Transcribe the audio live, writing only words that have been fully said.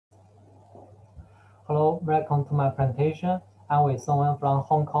Hello, welcome to my presentation. I'm with someone from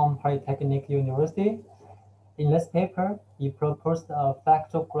Hong Kong Polytechnic University. In this paper, we proposed a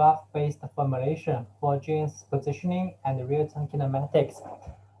factor graph-based formulation for GNSS positioning and real-time kinematics.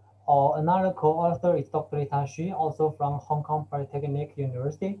 Another co-author is Dr. Shi, also from Hong Kong Polytechnic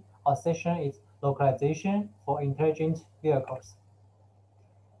University. Our session is localization for intelligent vehicles.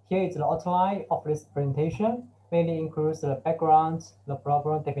 Here is the outline of this presentation, mainly includes the background, the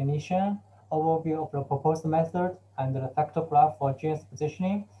problem definition, overview of the proposed method, and the factor graph for GNSS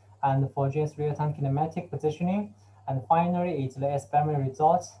positioning, and for GNSS real-time kinematic positioning, and finally is the experiment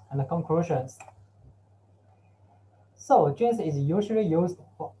results and the conclusions. So GNSS is usually used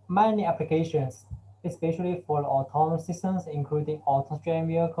for many applications, especially for autonomous systems, including autonomous driving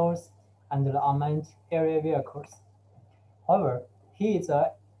vehicles and the unmanned aerial vehicles. However,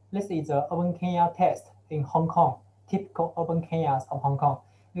 this is an urban Kenya test in Hong Kong, typical urban Kenyas of Hong Kong.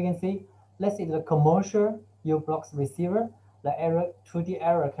 You can see this is a commercial U-blocks receiver. The error, 2D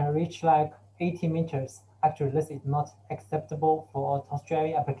error can reach like 80 meters. Actually, this is not acceptable for autonomous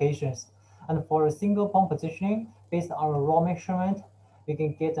driving applications. And for a single point positioning, based on a raw measurement, we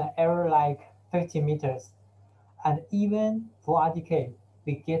can get an error like 50 meters. And even for RTK,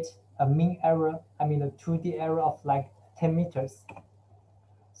 we get a mean error, a 2D error of like 10 meters.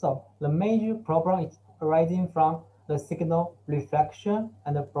 So the major problem is arising from the signal reflection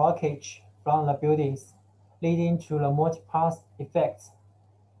and the blockage from the buildings, leading to the multipath effects.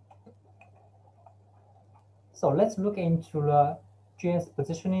 So let's look into the GNSS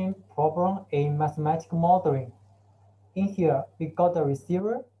positioning problem in mathematical modeling. In here, we got the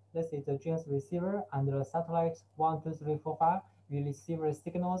receiver. This is the GNSS receiver, and the satellite 1, 2, 3, 4, 5. We receive the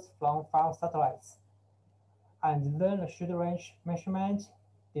signals from 5 satellites. And then the pseudorange measurement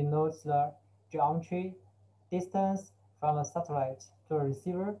denotes the geometry distance from the satellite to the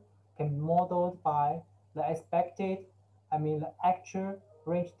receiver can be modeled by the expected, the actual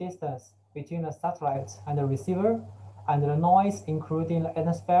range distance between the satellite and the receiver, and the noise including the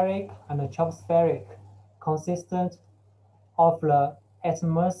atmospheric and the tropospheric, consistent of the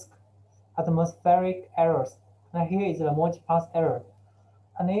atmospheric errors. And here is the multipath error.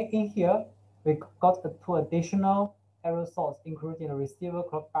 And in here, we got the 2 additional error source, including the receiver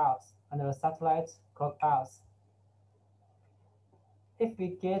clock bias and the satellite clock bias. If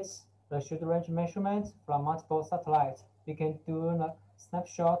we get the pseudorange measurement from multiple satellites, we can do a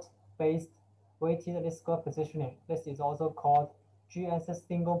snapshot-based weighted least square positioning. This is also called GNSS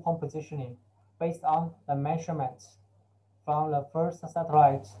single point positioning, based on the measurements from the first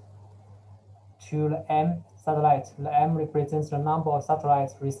satellite to the M satellite. The M represents the number of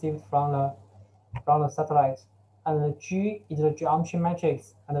satellites received from the satellite, and the G is the geometry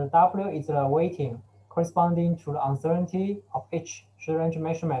matrix, and the W is the weighting corresponding to the uncertainty of each pseudorange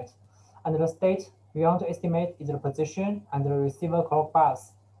measurement. And the state we want to estimate is the position and the receiver clock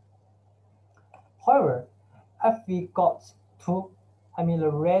bias. However, if we got the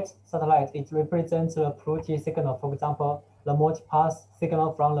red satellite, it represents the priority signal, for example, the multipath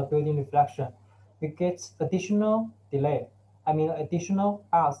signal from the building reflection. We get additional delay, additional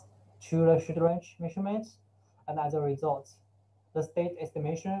bias to the pseudorange measurements, and as a result, the state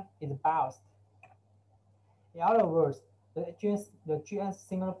estimation is biased. In other words, the GNSS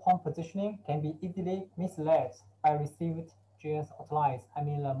single point positioning can be easily misled by received GNSS outliers,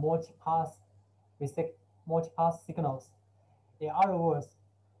 the multipath signals. In other words,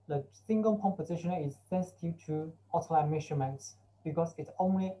 the single point positioning is sensitive to outlier measurements because it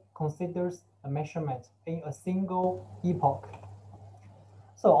only considers a measurement in a single epoch.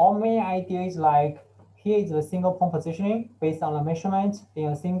 So our main idea is like, here is the single point positioning based on the measurement in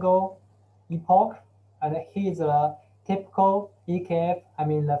a single epoch, and here is the typical EKF,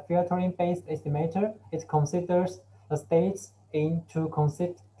 the filtering-based estimator. It considers the states in 2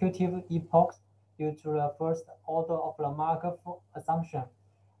 consecutive epochs due to the first order of the Markov assumption.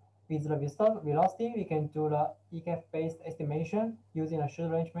 With the velocity, we can do the EKF-based estimation using the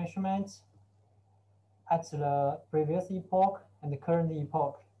pseudorange measurements at the previous epoch and the current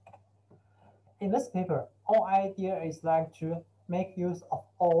epoch. In this paper, our idea is like to make use of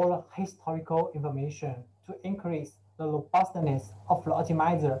all historical information to increase the robustness of the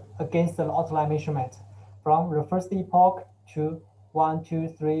optimizer against the outlier measurement from the first epoch to 1, 2,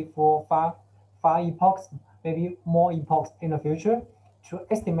 3, 4, 5 epochs, maybe more epochs in the future, to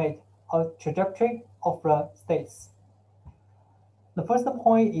estimate a trajectory of the states. The first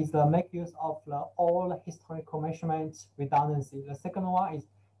point is the make use of all historical measurements redundancy. The second one is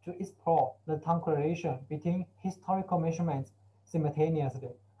to explore the time correlation between historical measurements simultaneously.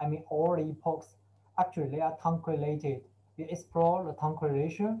 All the epochs, actually they are time correlated. We explore the time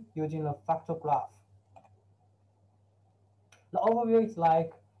correlation using the factor graph. The overview is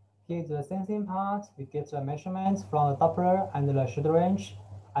like, here's the sensing part. We get the measurements from the Doppler and the pseudorange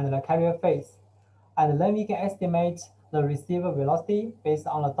and the carrier phase. And then we can estimate the receiver velocity based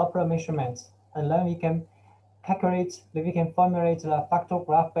on the Doppler measurements. And then we can formulate the factor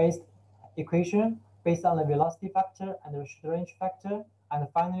graph-based equation based on the velocity factor and the range factor, and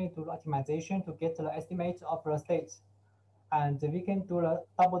finally do the optimization to get the estimate of the state. And we can do the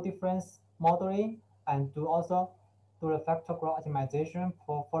double difference modeling and also do the factor graph optimization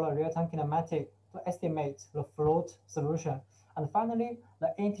for the real-time kinematic to estimate the float solution. And finally,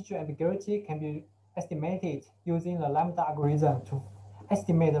 the integer ambiguity can be estimated using the lambda algorithm to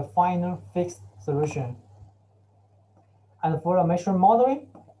estimate the final fixed solution. And for the measure modeling,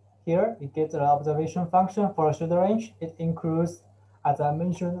 here we get the observation function for a pseudorange. It includes, as I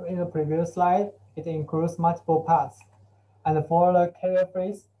mentioned in the previous slide, it includes multiple paths. And for the carrier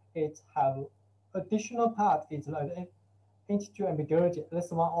phase, it have additional part is like integer ambiguity.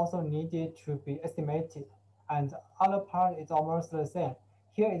 This one also needed to be estimated. And other part is almost the same.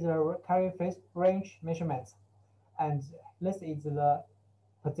 Here is the carrier phase range measurements. And this is the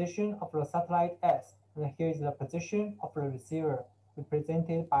position of the satellite S. And here is the position of the receiver,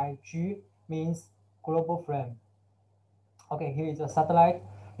 represented by G, means global frame. Okay, here is the satellite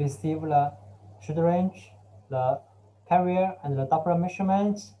receive the pseudorange, the carrier, and the Doppler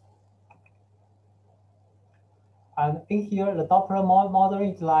measurements. And in here, the Doppler model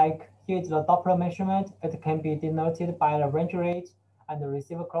is like, here is the Doppler measurement. It can be denoted by the range rate and the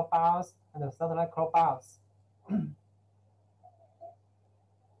receiver clock bars and the satellite clock bars.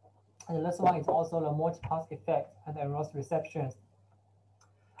 And this one is also the multipass effect and errors receptions.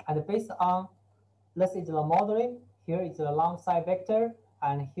 And based on, this is the modeling. Here is the long side vector,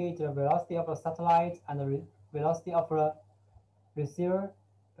 and here is the velocity of the satellite and the velocity of the receiver.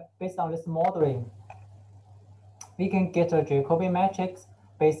 Based on this modeling, we can get a Jacobian matrix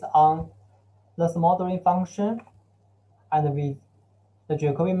based on this modeling function. And with the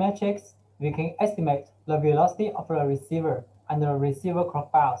Jacobian matrix, we can estimate the velocity of the receiver and the receiver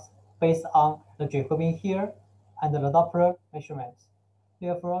clock bars based on the Jacobian here and the Doppler measurements.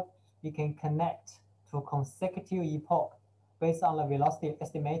 Therefore, we can connect to consecutive epoch based on the velocity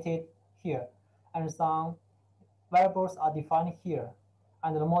estimated here. And some variables are defined here.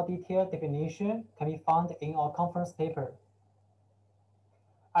 And the more detailed definition can be found in our conference paper.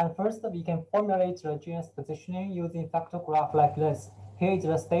 And first, we can formulate the GNSS positioning using factor graph like this. Here is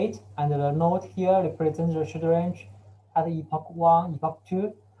the state, and the node here represents the pseudorange at epoch 1, epoch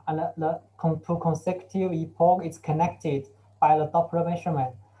 2, and the two consecutive epoch is connected by the Doppler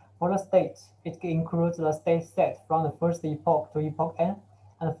measurement. For the state, it includes the state set from the first epoch to epoch n,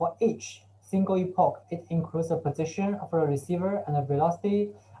 and for each single epoch, it includes the position of the receiver and the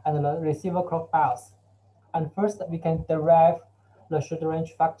velocity and the receiver clock bars. And first, we can derive the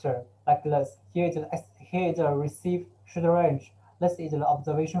pseudorange factor like this. Here is the received pseudorange. This is the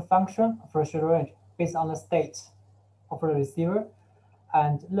observation function for pseudorange based on the state of the receiver.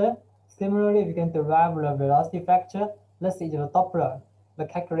 And similarly, we can derive the velocity factor. This is the Doppler, the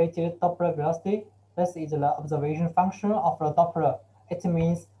calculated Doppler velocity. This is the observation function of the Doppler. It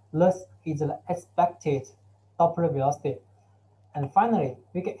means this is the expected Doppler velocity. And finally,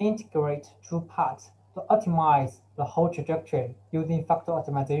 we can integrate two parts to optimize the whole trajectory using factor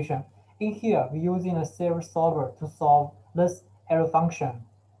optimization. In here, we're using a series solver to solve this error function.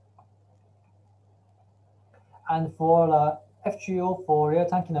 And for the FGO for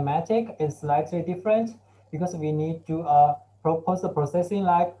real-time kinematic is slightly different because we need to propose the processing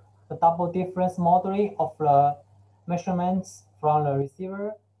like the double difference modeling of the measurements from the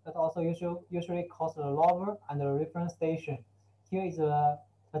receiver that also usually costs the lower and the reference station. Here is the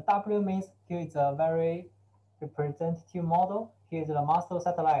W means here is a very representative model. Here is the master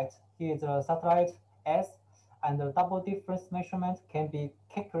satellite. Here is the satellite S, and the double difference measurement can be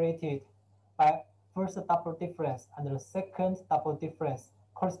calculated by first double difference and the second double difference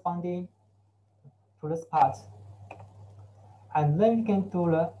corresponding to this part. And then we can do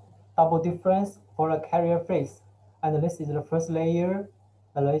the double difference for the carrier phase. And this is the first layer.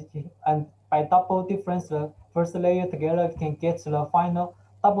 And by double difference, the first layer together, we can get the final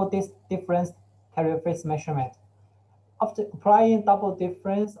double difference carrier phase measurement. After applying double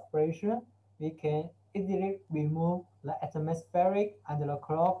difference operation, we can easily remove the atmospheric and the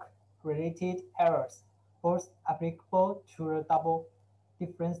clock related errors, both applicable to the double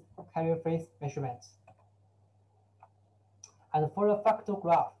difference carrier phase measurements. And for the factor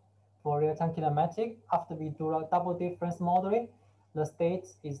graph for real-time kinematic, after we do the double difference modeling, the state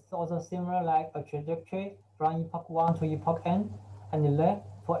is also similar like a trajectory from epoch 1 to epoch n, and then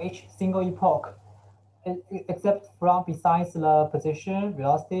for each single epoch, except from besides the position,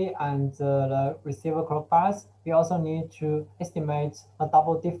 velocity, and the receiver clock path, we also need to estimate a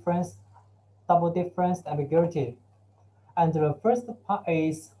double difference ambiguity. And the first part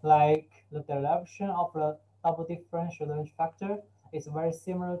is like the derivation of the double difference sh-range factor is very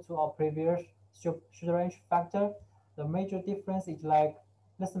similar to our previous sh-range factor. The major difference is like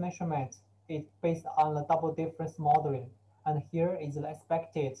this measurement is based on the double difference modeling, and here is the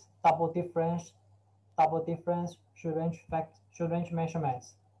expected double difference sh-range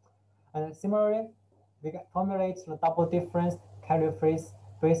measurements. And similarly, we can formulate the double difference carrier phase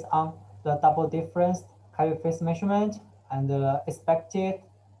based on the double difference carrier phase measurement and the expected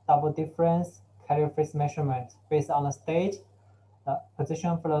double difference carrier phase measurement based on the state, the position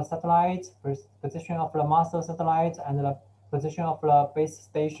of the satellite, position of the master satellite, and the position of the base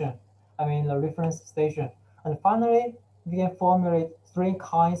station, the reference station. And finally, we can formulate three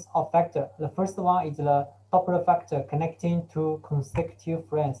kinds of factor. The first one is the Doppler factor connecting two consecutive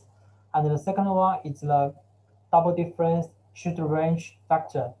frames. And the second one is the double difference sh-range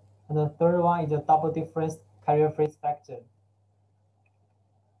factor. And the third one is the double difference carrier phase factor.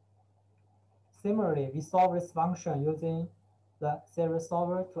 Similarly, we solve this function using the series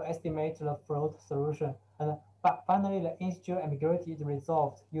solver to estimate the float solution. And finally, the integer ambiguity is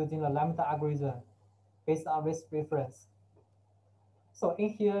resolved using the lambda algorithm based on this reference. So in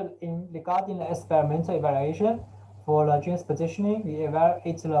here, regarding the experimental evaluation for the GNSS positioning, we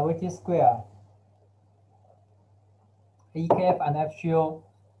evaluate the weighted square, EKF and FGO.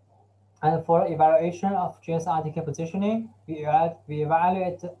 And for evaluation of GNSS-RTK positioning, we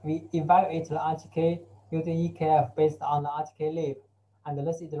evaluate the RTK using EKF based on the RTK lib, and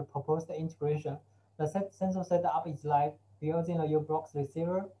this is the proposed integration. The sensor setup is like we're using a U-Box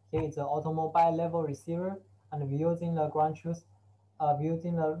receiver. Here is the automobile level receiver, and we're using the ground truth,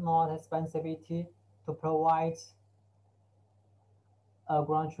 using the non-expansivity to provide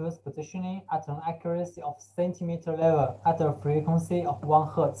ground truth positioning at an accuracy of centimeter level at a frequency of 1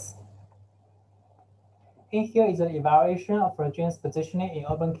 Hz. In here is the evaluation of the GNSS positioning in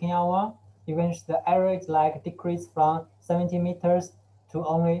urban Kenya, in which the error is like decrease from 70 meters to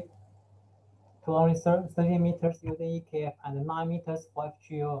only 30 meters using EKF and 9 meters for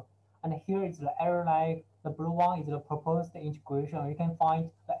FGO. And here is the error like the blue one is the proposed integration. You can find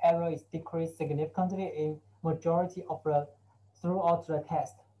the error is decreased significantly in majority of the throughout the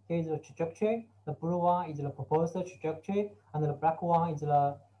test. Here is the trajectory. The blue one is the proposed trajectory, and the black one is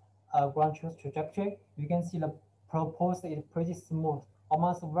the ground truth trajectory. You can see the proposed is pretty smooth,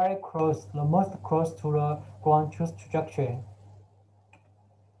 almost very close, the most close to the ground truth trajectory.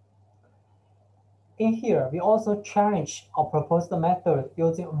 In here, we also challenge our proposed method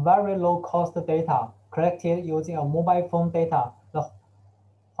using very low-cost data collected using a mobile phone data, the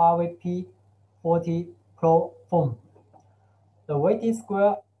Huawei P40 Pro phone. The weighted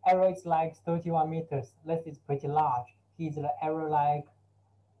square error is like 31 meters. This is pretty large. Here is the error like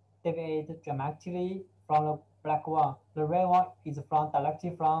deviate dramatically from the black one. The red one is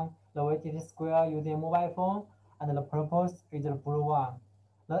directly from the weighted square using mobile phone, and the proposed is the blue one.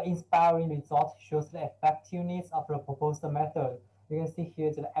 The inspiring result shows the effectiveness of the proposed method. You can see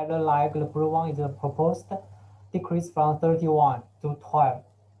here the error like the blue one is the proposed decrease from 31 to 12.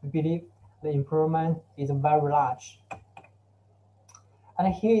 We believe the improvement is very large.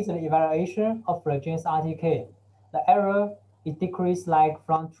 And here is the evaluation of the GNSS-RTK. The error is decreased like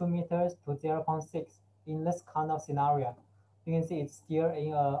from 2 meters to 0.6 in this kind of scenario. You can see it's still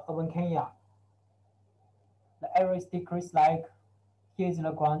in urban Kenya. The error is decreased like here is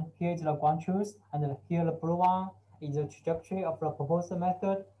the ground truth, and here the blue one is the trajectory of the proposed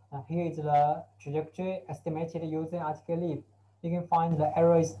method, and here is the trajectory estimated using RTK lib. You can find the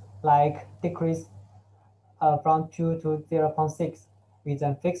error is like decrease from 2 to 0.6 with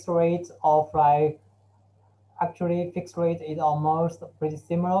a fixed rate of like actually fixed rate is almost pretty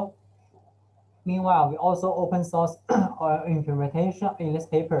similar. Meanwhile, we also open source our implementation in this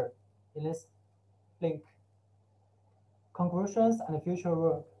paper, in this link. Conclusions and future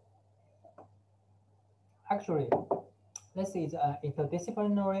work. Actually, this is an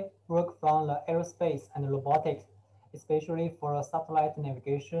interdisciplinary work from the aerospace and robotics, especially for satellite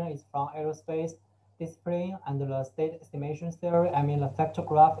navigation is from aerospace discipline, and the state estimation theory. The factor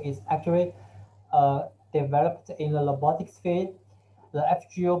graph is actually developed in the robotics field. The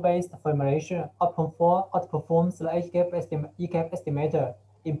FGO-based formulation outperforms the EKF estimator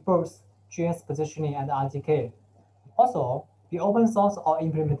in both GNSS positioning and RTK. Also, we open source our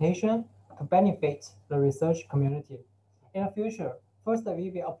implementation to benefit the research community. In the future, first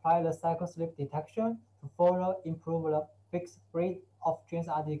we will apply the cycle slip detection to further improve the fixed rate of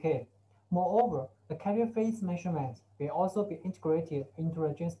GNSS-RTK. Moreover, the carrier phase measurement will also be integrated into the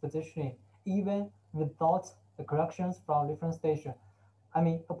GNSS positioning, even without the corrections from different stations.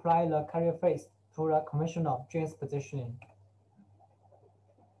 Apply the carrier phase to the conventional GNSS positioning.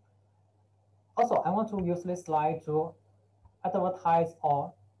 Also, I want to use this slide to advertise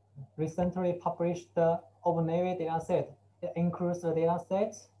our recently published UrbanNav Dataset. It includes the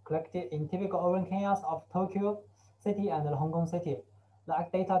datasets collected in typical urban areas of Tokyo City and Hong Kong City. The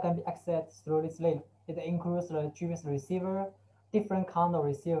data can be accessed through this link. It includes the GPS receiver, different kind of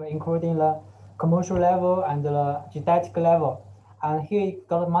receiver, including the commercial level and the geodetic level. And here you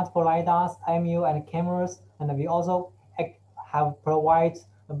got multiple LiDARs, IMU, and cameras, and we also have provide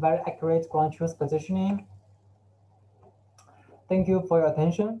a very accurate ground truth positioning. Thank you for your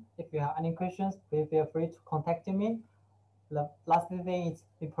attention. If you have any questions, please feel free to contact me. The last thing is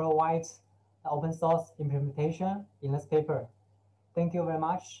we provide the open source implementation in this paper. Thank you very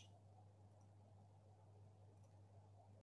much.